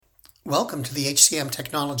Welcome to the HCM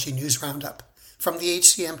Technology News Roundup from the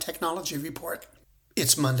HCM Technology Report.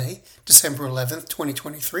 It's Monday, December 11th,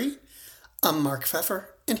 2023. I'm Mark Pfeffer,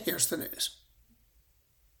 and here's the news.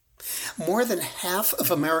 More than half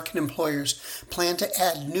of American employers plan to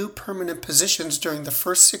add new permanent positions during the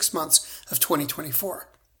first 6 months of 2024.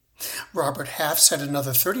 Robert Half said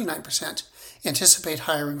another 39% anticipate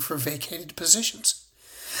hiring for vacated positions.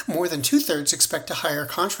 More than two-thirds expect to hire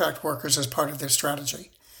contract workers as part of their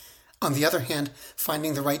strategy. On the other hand,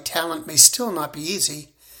 finding the right talent may still not be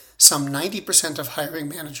easy. Some 90% of hiring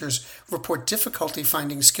managers report difficulty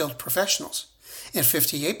finding skilled professionals, and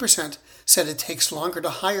 58% said it takes longer to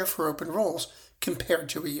hire for open roles compared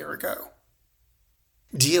to a year ago.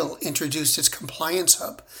 Deel introduced its Compliance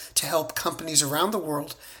Hub to help companies around the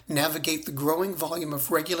world navigate the growing volume of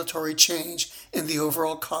regulatory change and the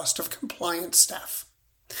overall cost of compliance staff.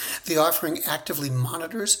 The offering actively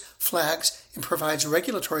monitors, flags, and provides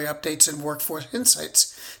regulatory updates and workforce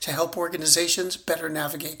insights to help organizations better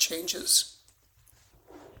navigate changes.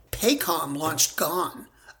 Paycom launched Gone,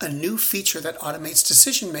 a new feature that automates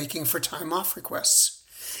decision-making for time-off requests.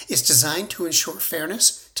 It's designed to ensure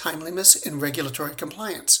fairness, timeliness, and regulatory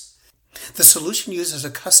compliance. The solution uses a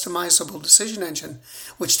customizable decision engine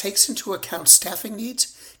which takes into account staffing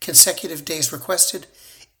needs, consecutive days requested,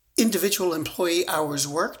 individual employee hours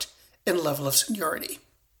worked, and level of seniority.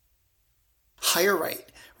 HireRight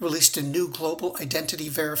released a new global identity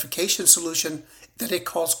verification solution that it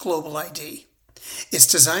calls Global ID. It's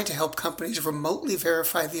designed to help companies remotely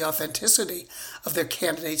verify the authenticity of their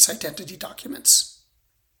candidates' identity documents.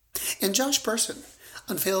 And Josh Bersin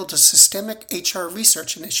unveiled a systemic HR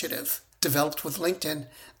research initiative. Developed with LinkedIn,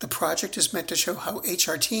 the project is meant to show how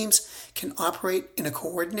HR teams can operate in a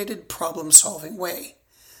coordinated, problem-solving way.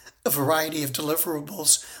 A variety of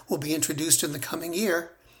deliverables will be introduced in the coming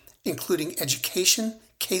year, including education,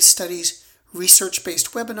 case studies,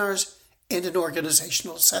 research-based webinars, and an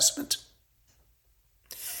organizational assessment.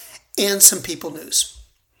 And some people news.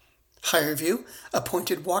 HireVue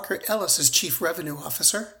appointed Walker Ellis as Chief Revenue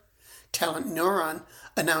Officer. Talent Neuron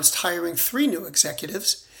announced hiring 3 new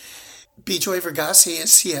executives, Bijoy Verghese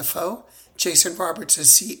as CFO, Jason Roberts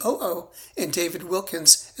as COO, and David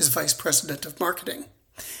Wilkins as Vice President of Marketing.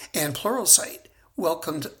 And Pluralsight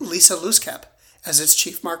welcomed Lisa Luskep as its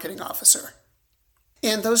Chief Marketing Officer.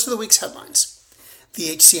 And those are the week's headlines.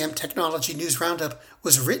 The HCM Technology News Roundup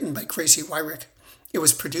was written by Gracie Wyrick. It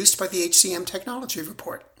was produced by the HCM Technology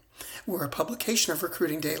Report. We're a publication of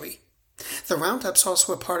Recruiting Daily. The Roundup's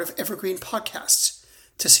also a part of Evergreen Podcasts.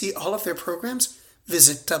 To see all of their programs,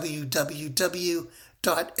 visit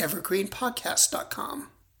www.evergreenpodcast.com.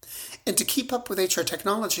 And to keep up with HR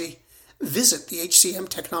technology, visit the HCM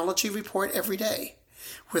Technology Report every day.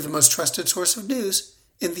 We're the most trusted source of news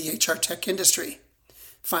in the HR tech industry.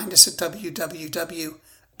 Find us at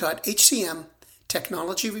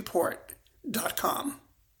www.hcmtechnologyreport.com.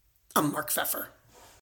 I'm Mark Pfeffer.